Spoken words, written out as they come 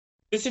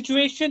The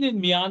situation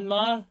in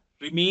Myanmar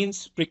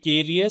remains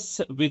precarious.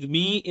 With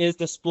me is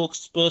the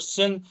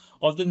spokesperson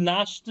of the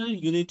National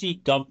Unity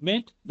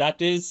Government,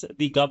 that is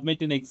the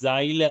government in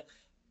exile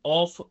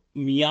of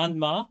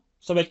Myanmar.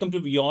 So, welcome to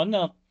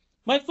WION.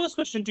 My first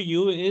question to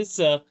you is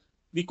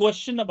the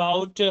question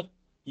about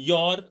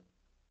your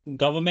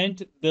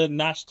government, the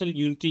National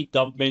Unity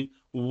Government.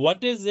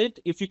 What is it,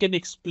 if you can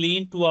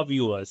explain to our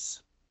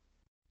viewers?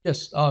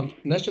 Yes,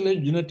 National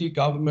Unity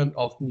Government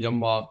of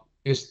Myanmar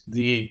is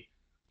the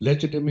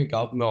legitimate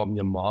government of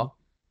Myanmar.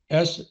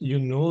 As you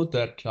know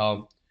that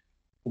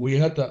we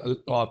had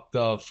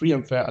the free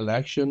and fair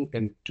election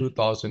in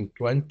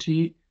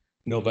 2020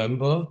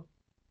 November,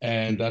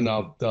 and then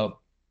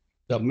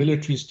the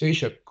military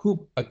staged a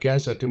coup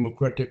against a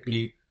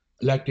democratically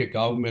elected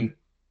government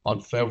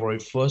on February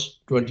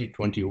 1st,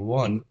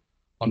 2021.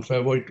 On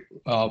February,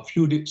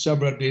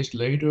 several days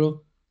later,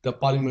 the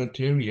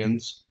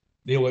parliamentarians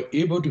they were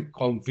able to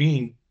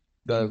convene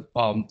the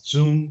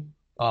Zoom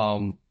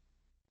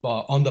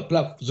on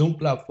the Zoom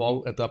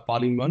platform at the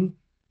parliament,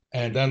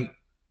 and then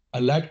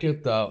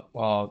elected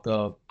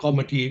the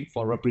committee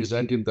for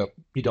representing the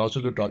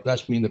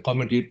That means the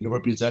committee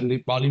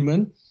representing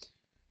parliament.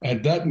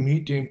 At that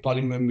meeting,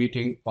 parliament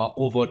meeting,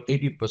 over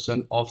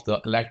 80% of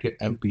the elected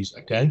MPs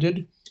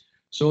attended.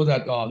 So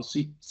that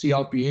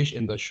CRPH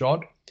in the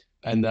short,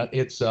 and that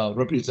it's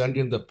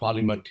representing the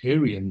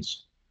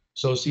parliamentarians.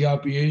 So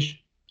CRPH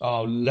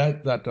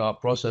led that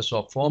process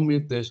of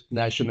forming this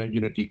national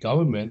unity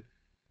government.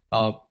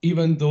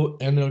 Even though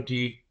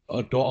NLD,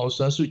 Daw Aung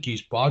San Suu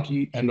Kyi's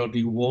party,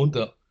 NLD won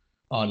the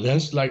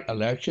landslide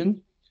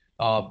election,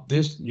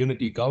 this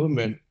unity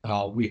government,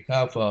 we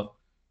have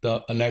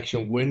the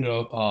election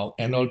winner,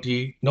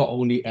 NLD, not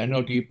only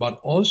NLD, but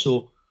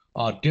also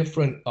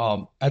different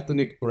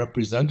ethnic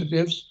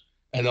representatives,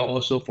 and then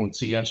also from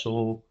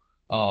CSO,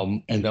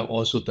 and then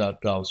also the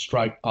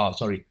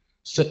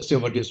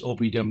civil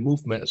disobedience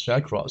movement,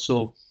 etc.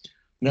 So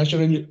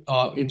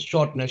in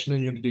short, National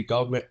Unity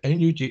Government,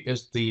 NUG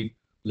is the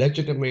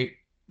legitimate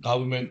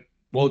government,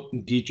 both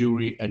de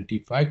jure and de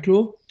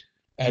facto.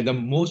 And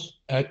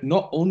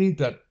not only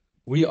that,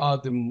 we are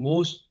the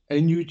most,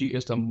 NUG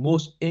is the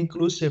most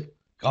inclusive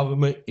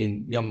government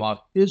in Myanmar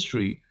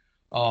history.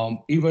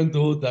 Even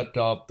though that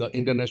the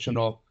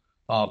international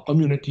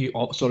community,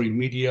 or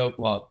media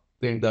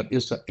think that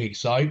it's an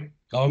exile,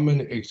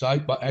 government exile,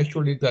 but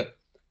actually that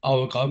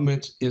our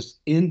government is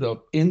in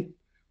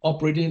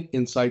operating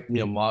inside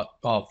Myanmar.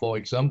 For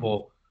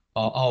example,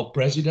 our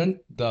president,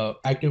 the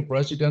acting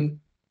president,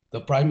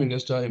 the prime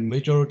minister, and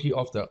majority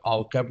of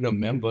our cabinet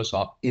members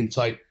are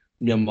inside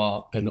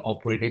Myanmar and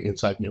operating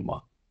inside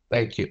Myanmar.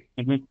 Thank you.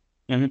 Mhm,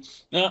 mhm.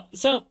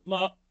 So,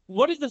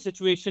 what is the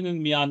situation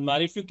in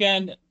Myanmar? If you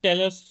can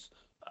tell us,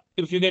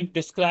 if you can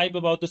describe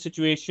about the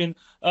situation,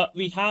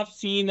 we have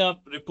seen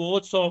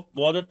reports of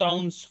border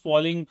towns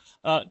falling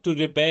to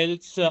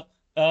rebels.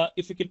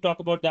 If you could talk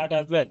about that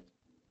as well.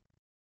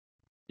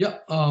 Yeah.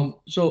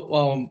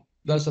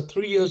 That's over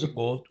 3 years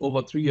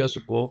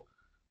ago,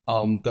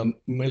 the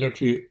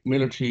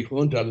military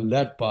junta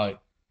led by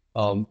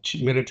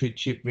military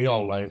chief Min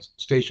Aung Hlaing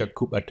staged a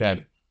coup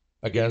attempt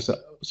against the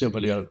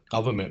civilian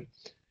government,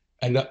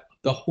 and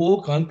the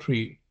whole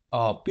country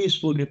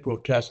peacefully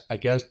protest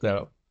against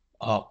the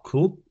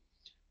coup.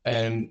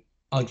 And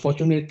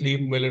unfortunately,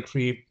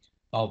 military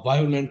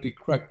violently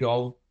cracked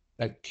down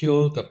and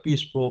killed the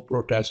peaceful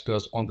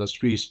protesters on the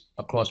streets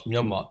across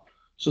Myanmar.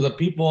 So the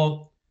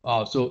people,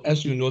 so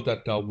as you know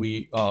that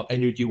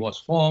NUG was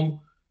formed,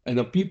 and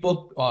the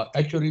people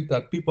actually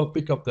that people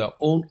pick up their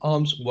own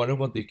arms,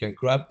 whatever they can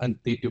grab, and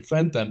they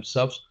defend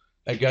themselves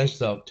against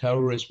the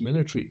terrorist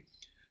military.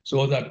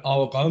 So that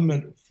our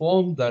government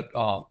formed that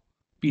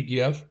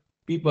PDF,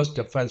 People's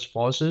Defense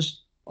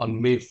Forces, on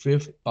May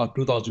 5th,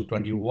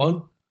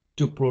 2021,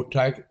 to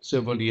protect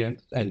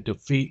civilians and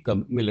defeat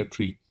the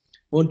military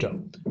junta.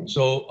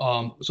 So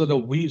that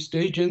we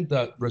staging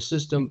the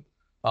resistance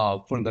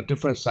from the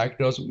different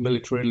sectors,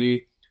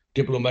 militarily,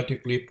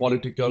 diplomatically,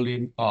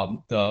 politically,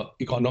 the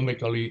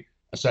economically,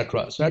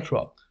 etc.,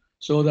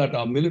 so that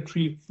our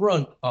military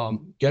front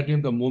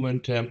getting the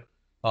momentum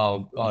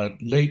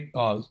late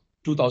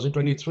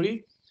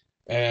 2023,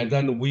 and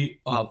then we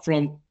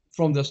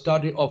from the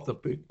starting of the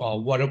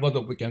whatever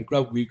that we can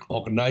grab, we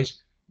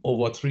organize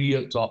over 3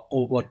 years or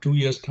over 2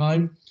 years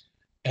time,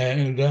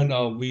 and then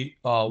we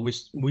are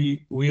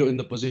in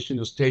the position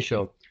to stage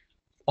an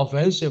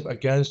offensive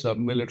against the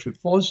military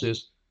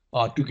forces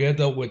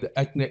together with the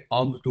ethnic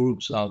armed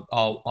groups.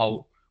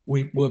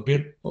 We were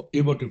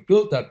able to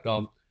build that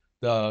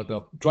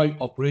the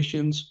joint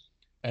operations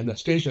and the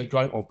station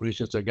joint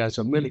operations against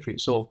the military.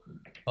 So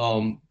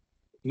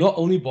not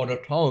only border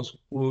towns,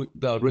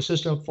 the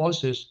resistance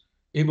forces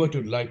able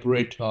to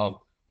liberate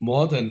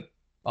more than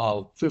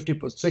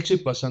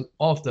 60%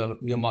 of the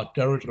Myanmar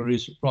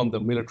territories from the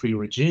military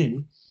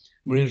regime,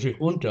 military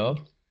junta.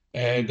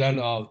 And then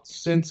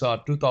since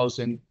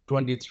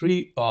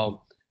 2023,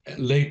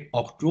 late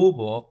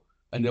October,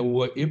 and they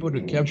were able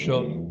to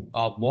capture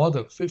more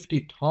than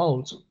 50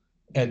 towns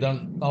and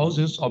then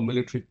thousands of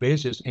military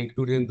bases,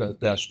 including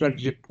their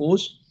strategic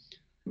posts,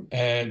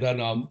 and then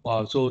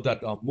so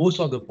that most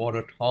of the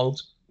border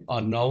towns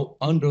are now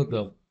under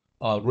the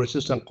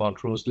resistance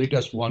controls.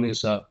 Latest one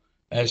is,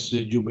 as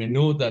you may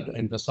know, that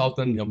in the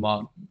southern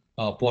Myanmar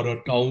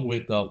border town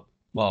with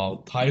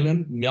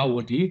Thailand,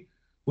 Myawaddy,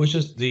 which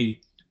is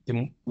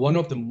one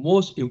of the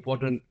most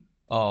important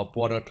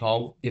border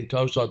town in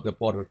terms of the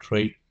border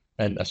trade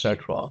and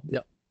etc. Yeah.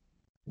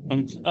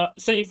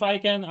 So if I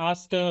can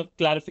ask a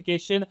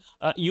clarification,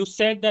 you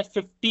said that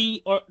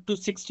 50 or to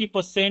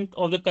 60%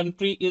 of the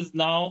country is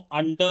now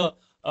under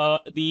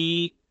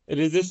the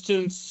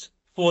resistance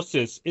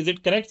forces. Is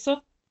it correct,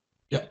 sir?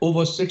 Yeah,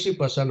 over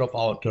 60% of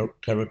our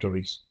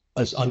territories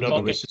is under the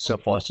Okay.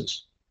 resistance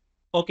forces.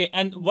 Okay,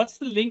 and what's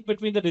the link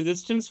between the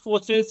resistance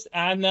forces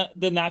and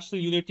the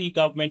national unity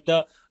government?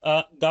 The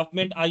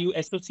government, are you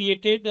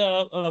associated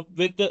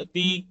with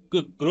the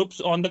groups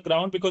on the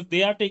ground because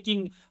they are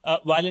taking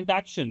violent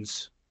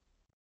actions?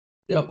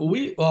 Yeah,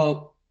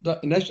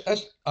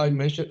 as I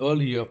mentioned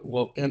earlier,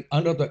 well, and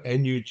under the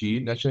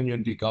NUG, National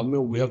Unity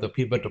Government, we have the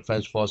People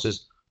Defense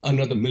Forces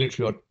under the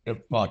military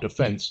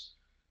defense.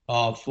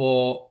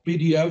 For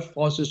PDF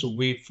forces,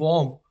 we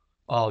form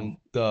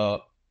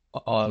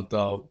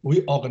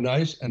we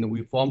organize and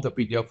we form the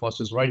PDF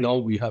forces. Right now,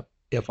 we have,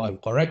 if I'm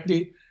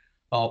correctly,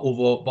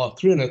 over about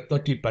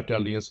 330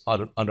 battalions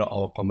under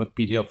our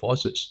PDF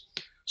forces.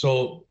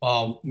 So,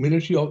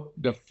 Ministry of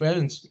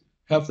Defense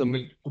have the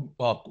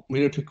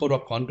military code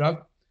of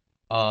conduct,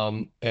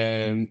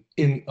 and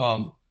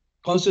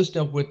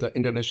consistent with the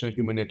international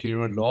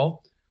humanitarian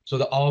law, so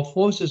that our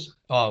forces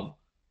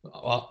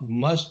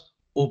must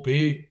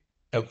obey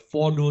and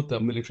follow the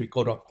military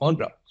code of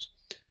conduct.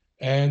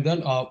 And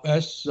then,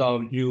 as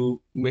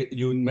you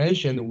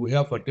mentioned, we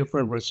have a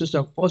different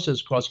resistance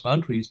forces across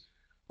countries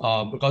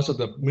because of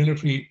the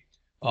military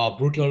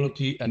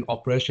brutality and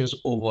operations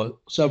over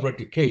several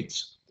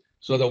decades.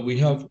 So that we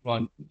have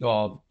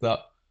the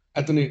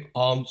ethnic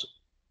arms,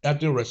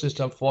 ethnic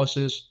resistance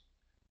forces,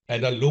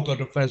 and the local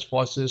defense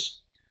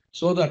forces.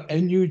 So that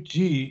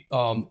NUG,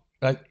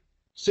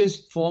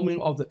 since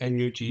forming of the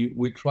NUG,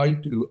 we try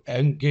to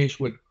engage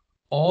with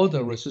all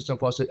the resistance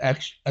forces,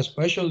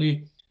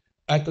 especially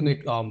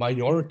ethnic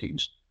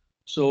minorities,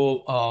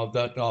 so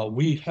that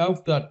we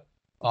have that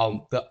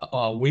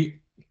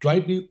we try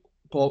to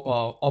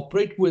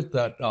operate with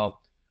that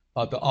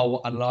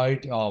our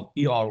allied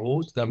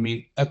EROs, that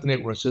mean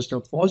ethnic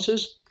resistance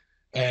forces,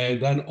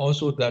 and then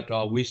also that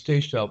we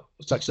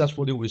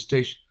successfully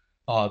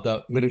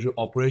the military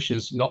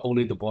operations, not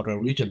only the border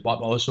region, but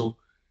also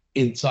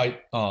inside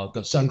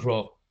the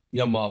central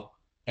Myanmar,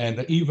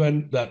 and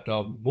even that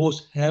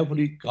most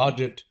heavily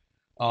guarded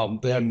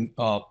then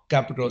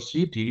capital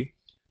city,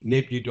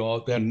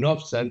 Naypyidaw, their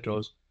north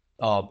centers,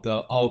 our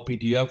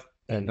PDF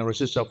and the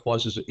resistance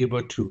forces are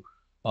able to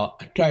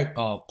attack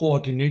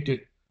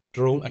coordinated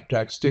drone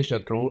attacks,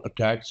 station drone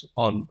attacks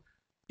on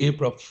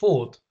April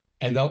 4th,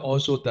 and then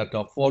also that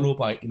followed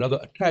by another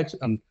attacks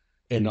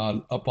in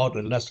about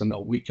less than a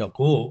week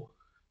ago.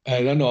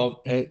 And then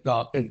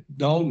and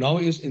now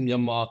is in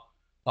Myanmar.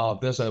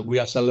 We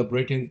are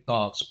celebrating,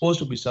 supposed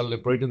to be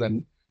celebrating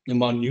the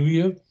Myanmar New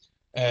Year,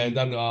 and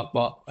then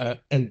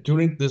and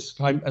during this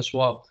time as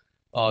well,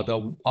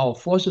 our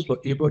forces were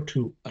able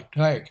to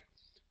attack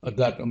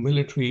that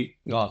military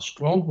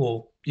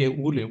stronghold,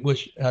 Uli,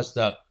 which has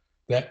that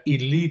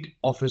elite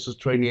officers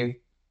training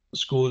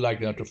school like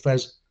the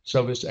Defense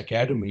Service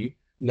Academy.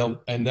 Now,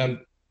 and then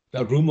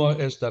the rumor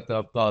is that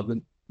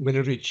the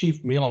military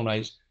chief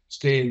is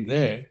staying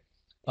there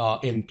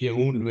in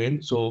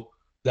Pyongyang, so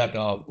that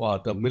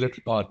the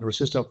military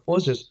resistance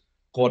forces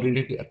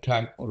coordinated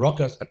attack,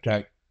 rocket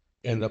attack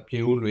in the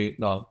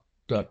Pyongyang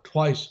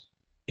twice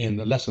in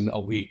less than a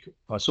week.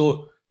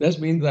 So that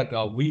means that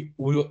we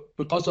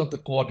because of the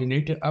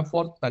coordinated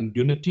effort and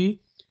unity,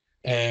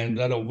 and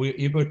then we're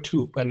able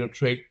to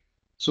penetrate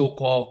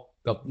so-called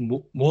the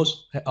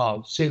most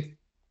safe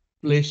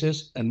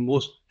places and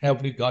most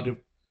heavily guarded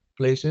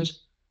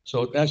places.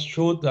 So that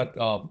showed that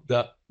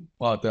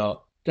the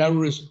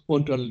terrorist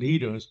junta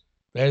leaders,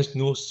 there is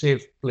no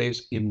safe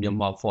place in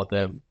Myanmar for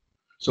them.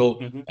 So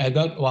and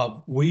that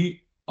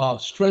we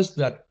stress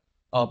that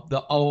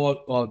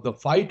the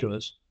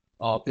fighters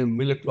in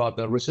military,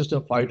 the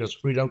resistance fighters,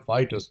 freedom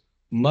fighters,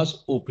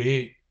 must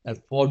obey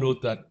and follow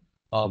that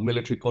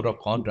military code of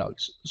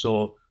conduct.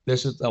 So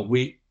this is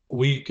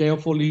we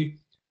carefully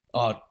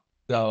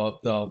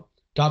the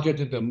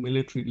targeted the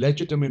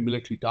legitimate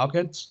military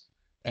targets,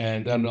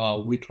 and then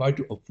we try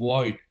to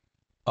avoid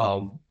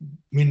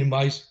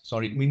minimize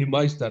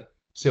that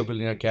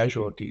civilian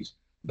casualties.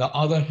 The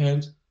other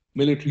hand,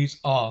 militaries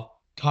are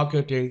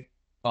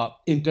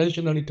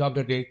intentionally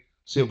targeting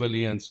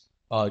civilians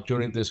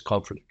during these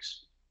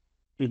conflicts.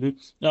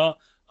 So,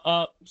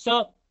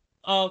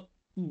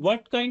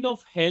 what kind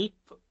of help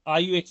are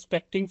you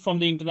expecting from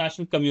the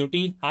international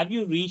community? Have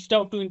you reached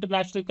out to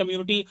international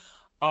community?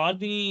 Are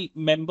the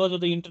members of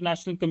the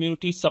international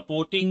community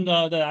supporting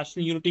the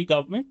national unity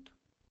government?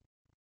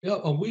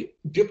 Yeah, we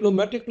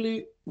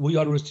diplomatically we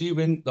are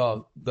receiving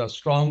the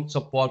strong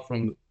support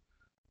from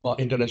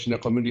international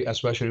community,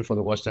 especially from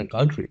the Western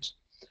countries.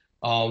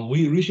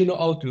 We reaching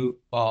out to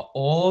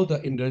all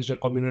the international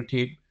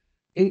community,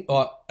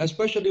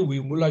 especially we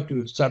would like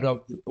to set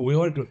up, we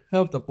want to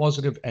have the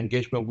positive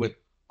engagement with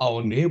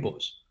our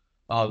neighbors.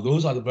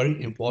 Those are the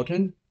very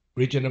important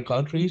regional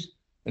countries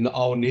and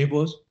our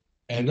neighbors,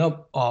 and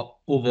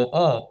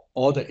overall,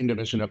 all the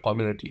international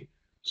community.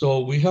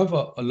 So we have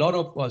a lot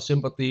of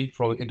sympathy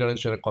from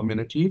international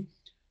community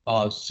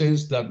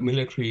since the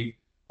military,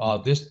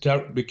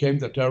 became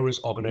the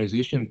terrorist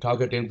organization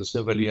targeting the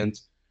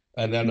civilians,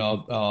 and then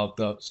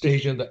the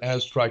station, the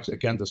airstrikes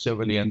against the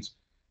civilians,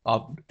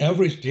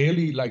 average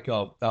daily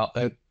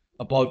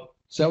about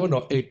 7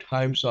 or 8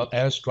 times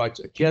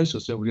airstrikes against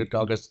the civilian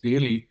targets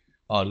daily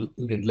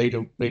in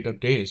later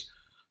days.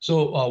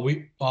 So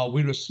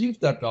we received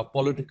that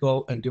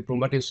political and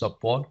diplomatic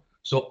support.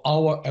 So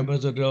our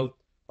ambassador,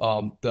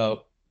 the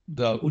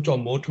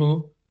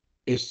Uchamoto,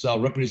 is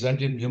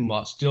representing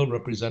Myanmar, still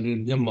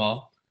representing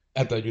Myanmar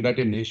at the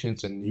United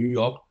Nations in New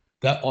York.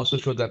 That also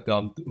shows that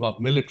the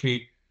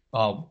military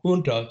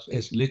junta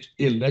is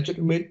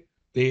illegitimate.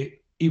 They,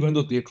 even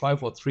though they tried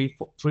for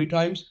three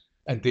times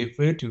and they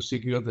failed to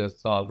secure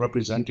this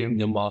representing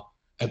Myanmar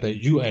at the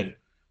UN.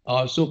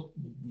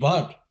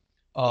 But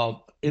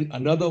in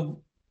another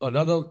one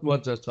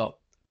that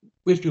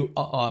we have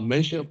to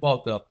mention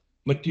about the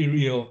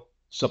material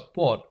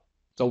support.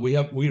 So we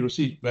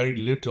received very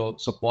little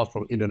support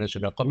from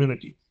international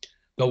community.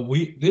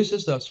 This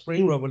is the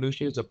Spring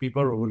Revolution, it's a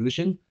people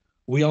revolution.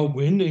 We are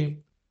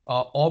winning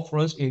all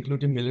fronts,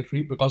 including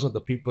military, because of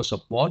the people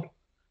support.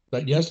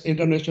 But yes,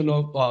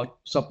 international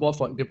support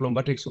for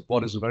diplomatic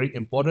support is very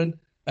important,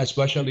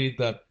 especially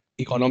the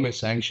economic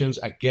sanctions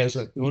against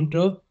the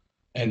junta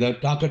and the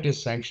targeted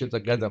sanctions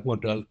against the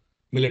junta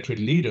military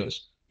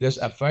leaders. This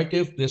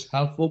effective, this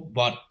helpful,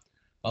 but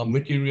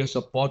material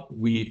support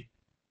we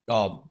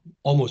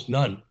almost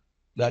none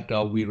that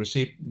we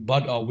receive.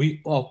 But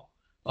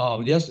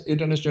yes,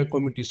 international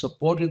community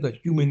supported the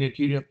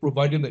humanitarian,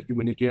 providing the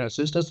humanitarian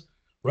assistance.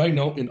 Right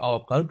now in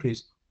our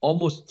countries,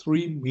 almost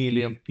 3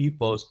 million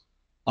people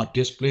are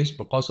displaced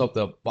because of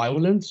the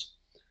violence.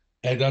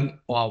 And then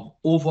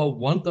over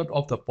one third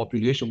of the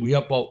population, we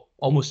have about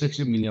almost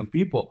 60 million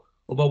people.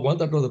 About one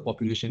third of the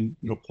population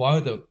require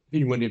the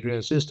humanitarian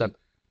assistance.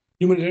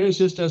 Humanitarian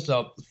assistance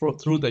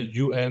through the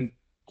UN,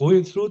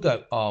 going through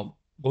that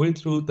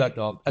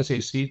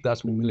SAC,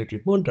 that's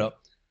military junta,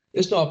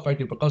 it's not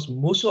effective because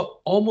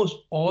almost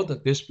all the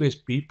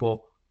displaced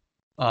people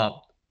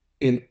are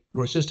in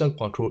resistance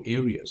control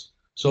areas.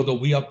 So that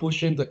we are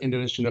pushing the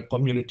international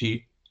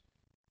community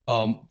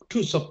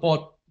to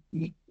support,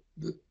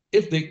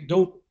 if they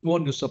don't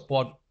want to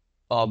support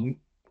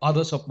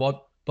other support,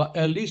 but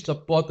at least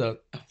support the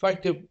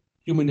effective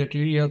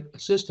humanitarian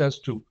assistance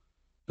to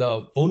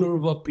the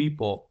vulnerable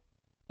people,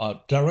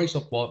 direct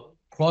support,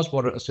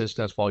 cross-border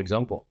assistance, for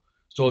example.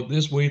 So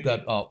this way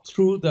that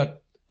through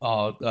that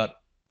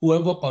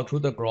whoever control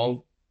the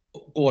ground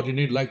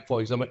coordinate, like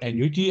for example,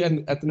 NUT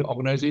and ethnic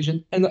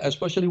organization, and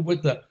especially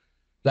with the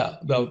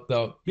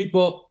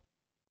people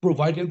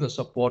providing the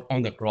support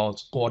on the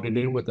ground,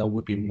 coordinating with them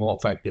would be more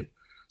effective.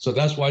 So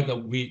that's why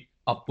we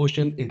are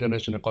pushing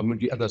international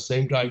community. At the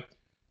same time,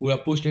 we are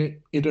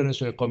pushing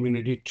international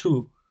community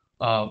to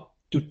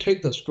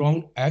take the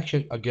strong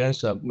action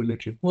against the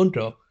military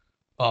junta.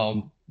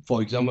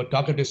 For example,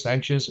 targeted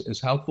sanctions is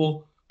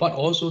helpful, but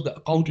also the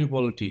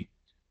accountability,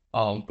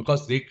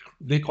 because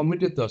they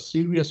committed the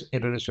serious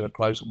international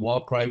crimes,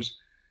 war crimes,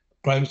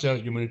 crimes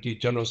against humanity,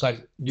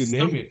 genocide, you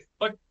name So, it.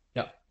 but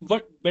Yeah.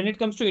 but when it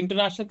comes to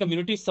international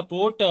community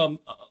support,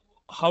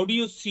 how do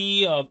you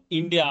see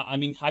India? I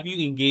mean, have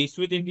you engaged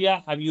with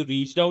India? Have you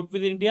reached out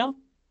with India?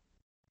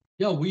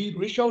 Yeah, we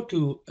reach out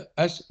to,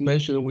 as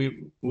mentioned,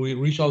 we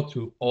reach out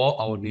to all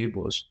our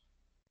neighbors.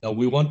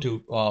 We want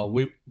to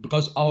we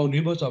because our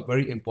neighbors are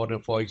very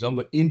important. For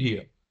example,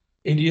 India.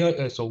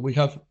 So we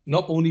have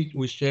not only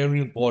we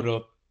sharing border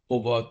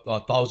over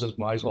thousands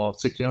miles or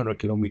 1,600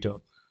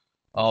 kilometers.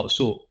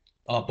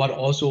 But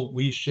also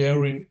we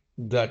sharing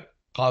that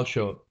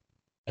culture,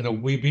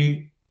 and we've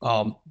been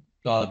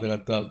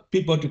the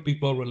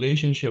people-to-people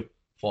relationship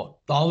for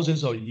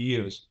thousands of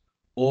years,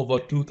 over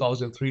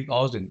 2,000,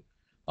 3,000.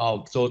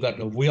 So that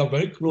we are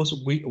very close.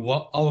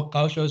 Our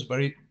culture is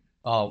very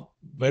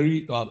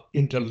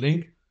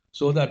interlinked.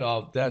 So that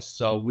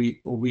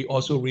we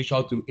also reach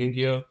out to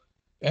India,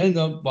 and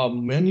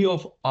many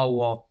of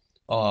our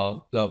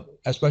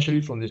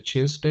especially from the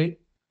Chin state,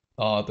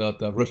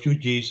 the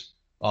refugees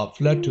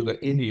fled to the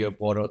India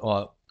border,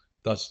 or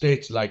the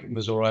states like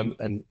Mizoram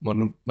and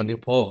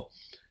Manipur.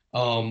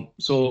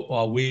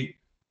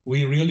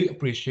 We really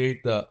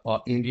appreciate the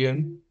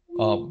Indian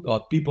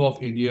people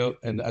of India,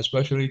 and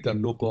especially the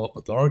local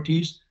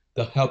authorities,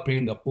 the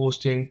helping, the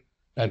posting,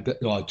 and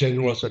the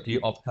generosity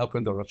of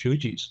helping the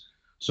refugees.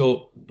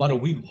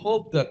 But we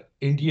hope that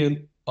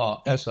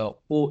as a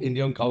whole,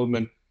 Indian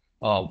government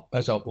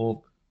as a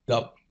whole,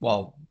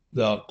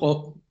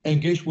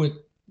 engage with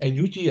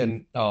NUG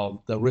and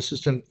the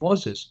resistant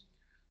forces.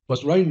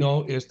 But right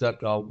now is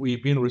that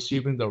we've been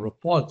receiving the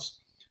reports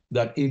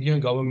that Indian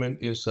government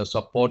is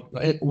support.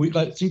 We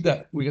see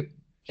that we're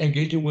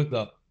engaging with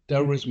the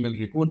terrorist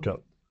military junta.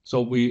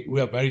 So we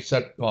are very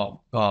sad.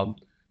 I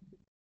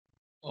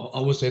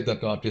would say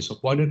that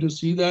disappointed to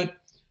see that.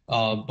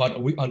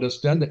 But we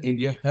understand that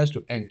India has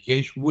to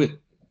engage with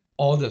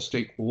all the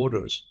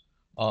stakeholders.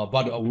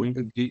 But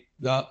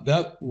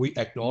that we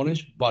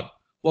acknowledge. But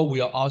what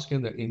we are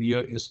asking that India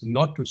is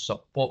not to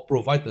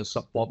provide the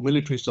support,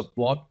 military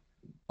support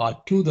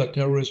to the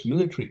terrorist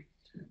military.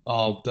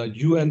 The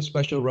UN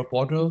Special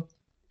Rapporteur,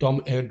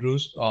 Tom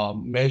Andrews,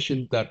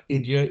 mentioned that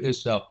India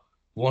is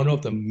one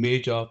of the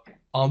major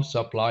arms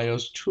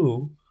suppliers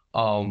to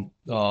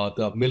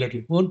the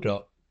military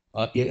junta,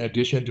 in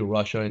addition to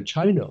Russia and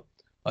China.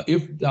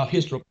 If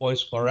his report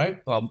is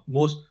correct,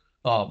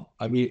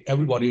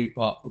 everybody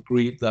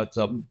agreed that's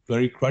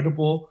very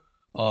credible.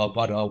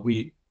 But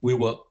we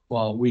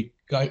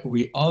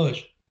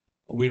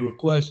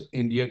request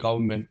Indian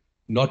government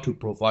not to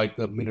provide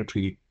the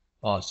military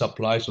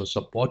supplies or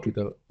support to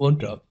the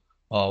junta,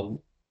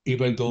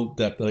 even though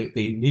that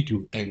they need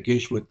to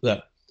engage with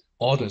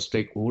all the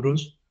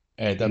stakeholders,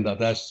 and then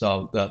that's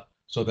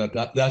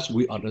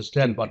we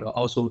understand, but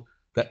also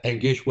that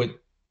engage with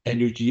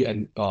NUG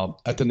and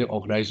ethnic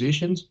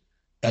organizations,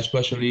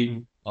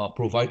 especially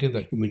providing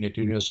the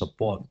humanitarian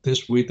support.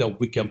 This way that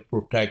we can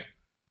protect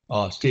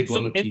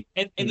stability.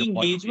 So any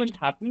engagement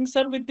happening,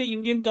 sir, with the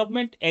Indian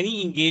government?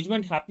 Any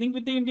engagement happening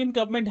with the Indian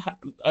government?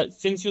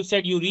 Since you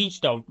said you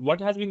reached out, what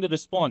has been the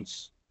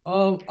response?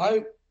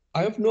 I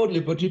have no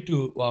liberty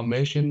to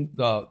mention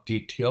the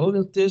detail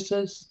at this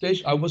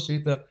stage. I would say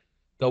that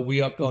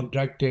we are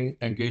conducting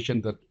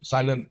engaging the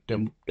silent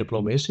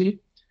diplomacy,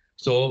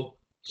 so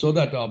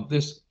that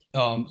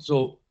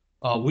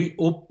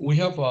we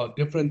have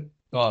different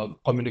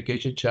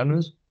communication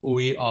channels.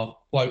 We are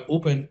quite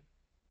open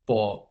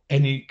for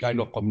any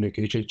kind of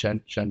communication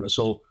channel.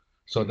 So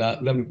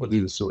that, let me put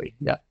it this way.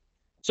 Yeah.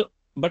 So,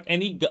 but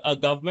any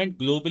government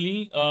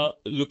globally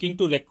looking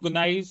to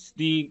recognize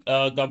the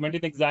government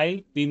in exile,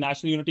 the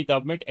national unity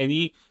government,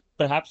 any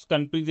perhaps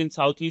countries in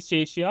Southeast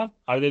Asia,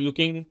 are they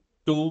looking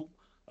to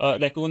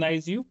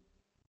recognize you?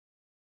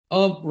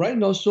 Right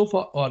now, so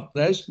far,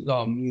 there's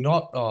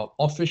not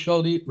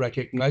officially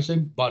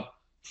recognizing, but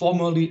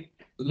formally,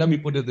 let me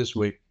put it this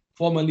way,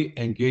 formally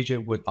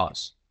engaging with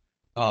us.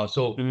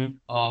 In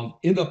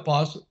the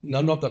past,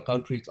 none of the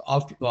countries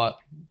after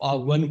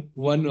when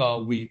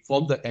we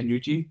formed the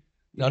NUG,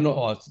 none of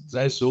us,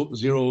 there's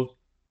zero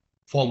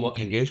formal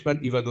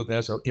engagement, even though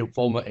there's an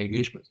informal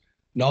engagement.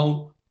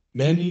 Now,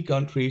 many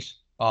countries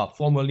are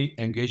formally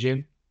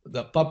engaging,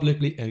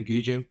 publicly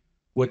engaging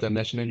with the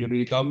national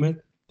unity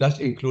government. That's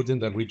including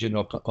the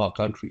regional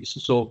countries.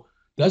 So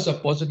that's a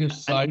positive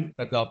sign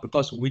that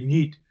because we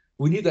need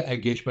the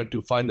engagement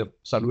to find a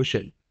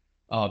solution.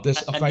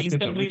 This affecting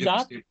the regional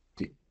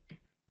stability.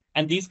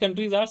 And these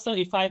countries are, sir,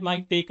 if I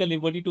might take a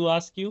liberty to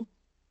ask you?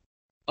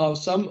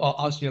 Some are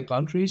ASEAN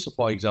countries,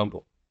 for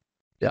example.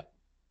 Yeah.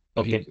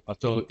 Okay.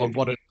 So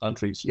important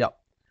countries. Yeah.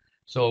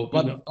 So,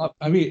 but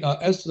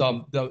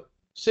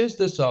since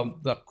this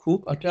the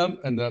coup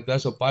attempt and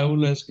there's a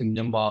violence in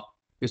Myanmar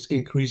is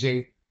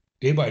increasing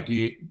day by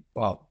day,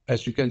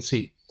 as you can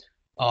see.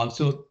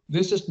 So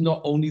this is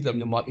not only the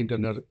Myanmar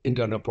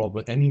internal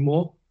problem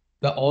anymore,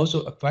 that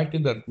also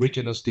affecting the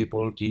regional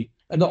stability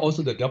and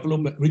also the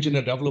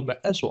regional development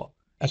as well,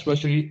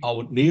 especially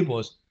our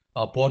neighbors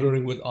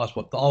bordering with us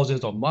for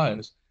thousands of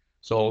miles.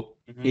 So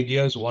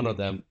India is one of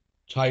them,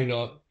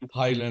 China,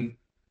 Thailand,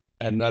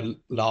 and then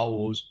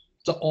Laos.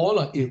 So all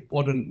are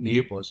important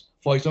neighbors.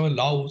 For example,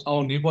 Laos,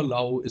 our neighbor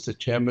Laos is the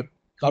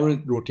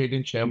current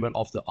rotating chairman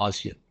of the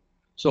ASEAN.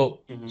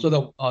 So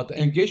the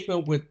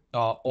engagement with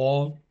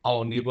all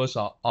our neighbors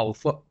are our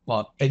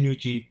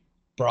NUG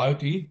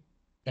priority,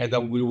 and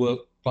then we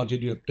will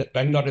continue.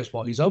 Bangladesh,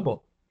 for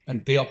example,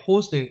 and they are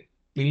hosting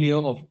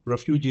millions of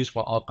refugees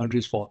for our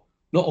countries for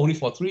not only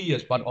for 3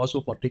 years but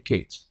also for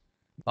decades.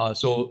 Come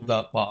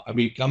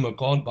and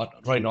gone, but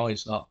right now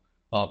it's a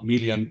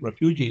million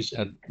refugees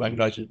and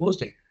Bangladesh is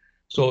hosting.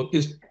 So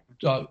it's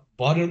a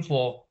burden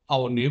for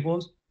our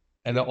neighbors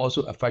and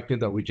also affecting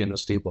the regional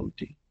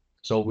stability.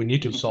 So we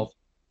need to solve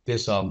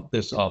this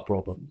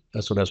problem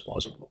as soon as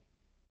possible.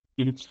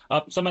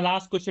 So my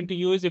last question to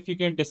you is if you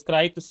can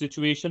describe the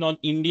situation on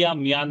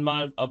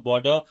India-Myanmar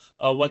border.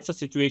 What's the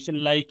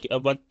situation like?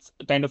 What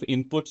kind of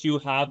inputs you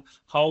have?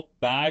 How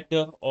bad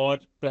or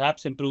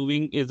perhaps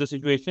improving is the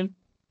situation?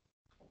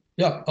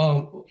 Yeah,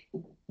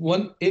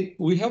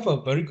 we have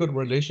a very good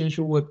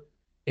relationship with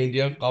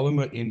Indian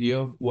government.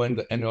 India, when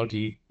the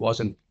NLD was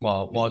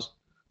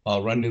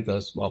running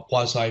the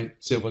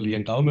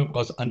quasi-civilian government,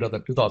 because under the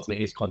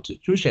 2008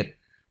 constitution,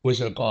 which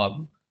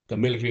the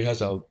military has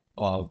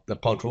the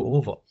control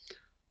over.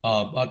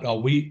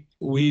 But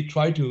we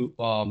try to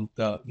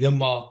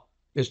Myanmar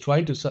is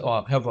trying to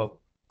have a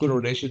good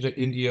relationship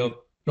with India,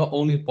 not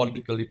only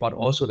politically but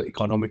also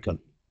economically,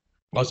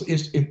 because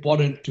it's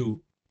important to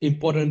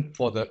important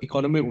for the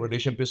economic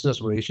relation,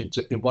 business relations,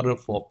 important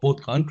for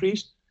both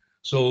countries.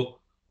 So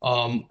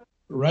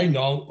right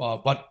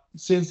now, but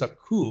since the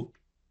coup,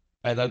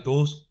 and that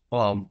those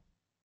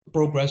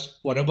progress,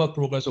 whatever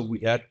progress that we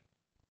had,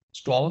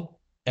 stalled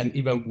and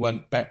even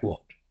went backward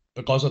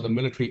because of the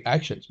military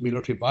actions,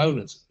 military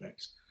violence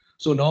attacks.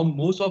 So now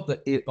most of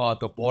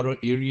the border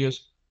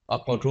areas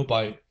are controlled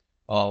by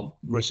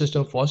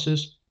resistant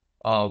forces,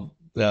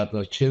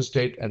 the Chin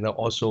state, and then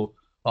also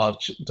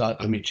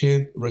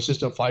Chin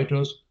resistant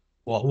fighters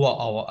who are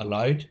our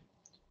allied,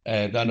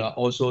 and then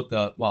also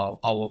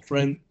our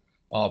friend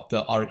of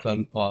the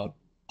Arakan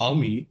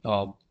army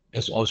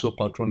is also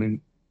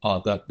controlling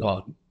that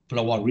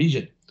Flawa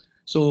region.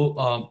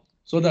 So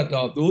so that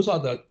those are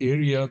the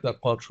areas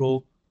that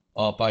controlled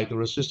by the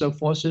resistance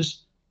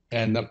forces,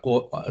 and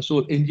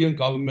so Indian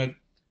government,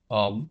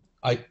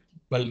 I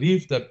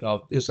believe that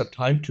it's a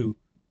time to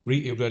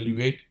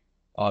reevaluate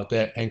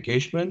their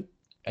engagement,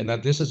 and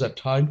that this is a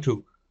time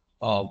to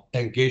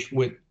engage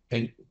with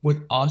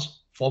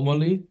us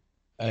formally,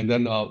 and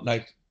then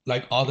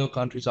like other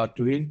countries are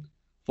doing,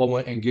 formal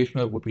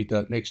engagement would be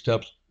the next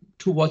steps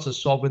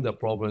towards solving the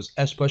problems,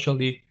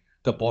 especially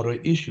the border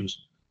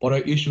issues. Border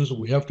issues,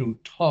 we have to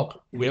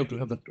talk, we have to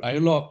have the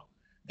dialogue,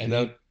 and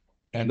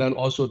then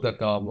also that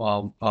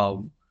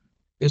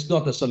it's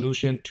not the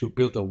solution to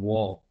build a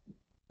wall,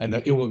 and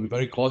that it will be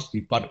very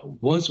costly. But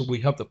once we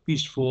have the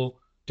peaceful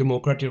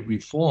democratic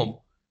reform,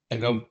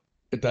 and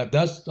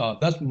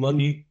that's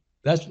money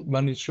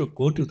should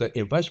go to the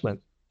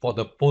investment for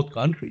the both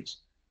countries,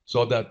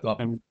 so that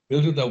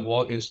building the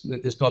wall is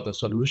not the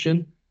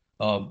solution.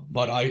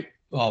 But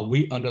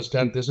we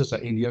understand this is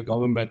an Indian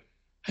government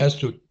has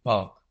to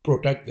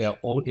protect their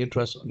own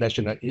interests,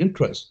 national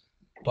interests.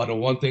 But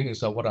one thing is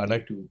that what I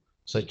like to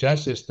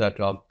suggest is that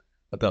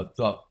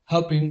the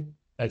helping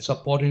and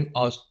supporting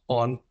us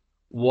on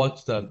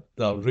what's the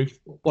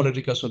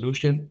political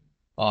solution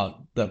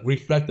that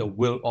reflect the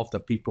will of the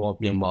people of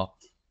Myanmar,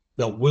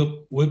 that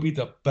will be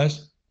the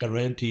best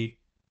guarantee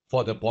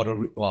for the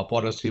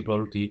border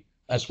stability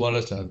as well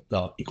as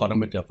the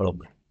economic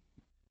development.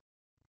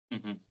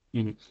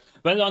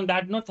 Well, on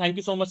that note, thank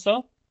you so much,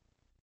 sir.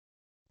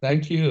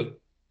 Thank you.